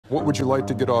What would you like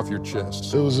to get off your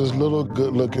chest? It was this little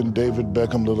good-looking David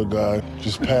Beckham little guy,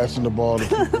 just passing the ball to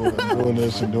people and doing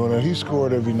this and doing that. He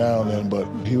scored every now and then, but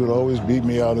he would always beat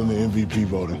me out in the MVP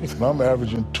voting. And I'm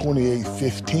averaging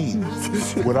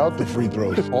 28-15 without the free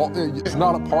throws. It's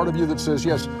not a part of you that says,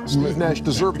 yes, Steve Nash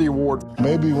deserved the award.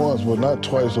 Maybe once, but not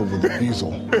twice over the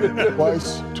diesel.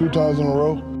 Twice, 2 times in a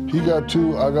row. He got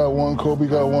 2, I got 1, Kobe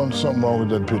got 1. Something wrong with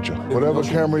that picture. Whatever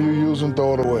camera you're using,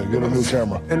 throw it away. Get a new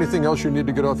camera. Anything else you need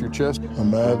to get off your chest?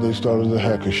 I'm mad they started the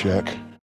hacker Shaq.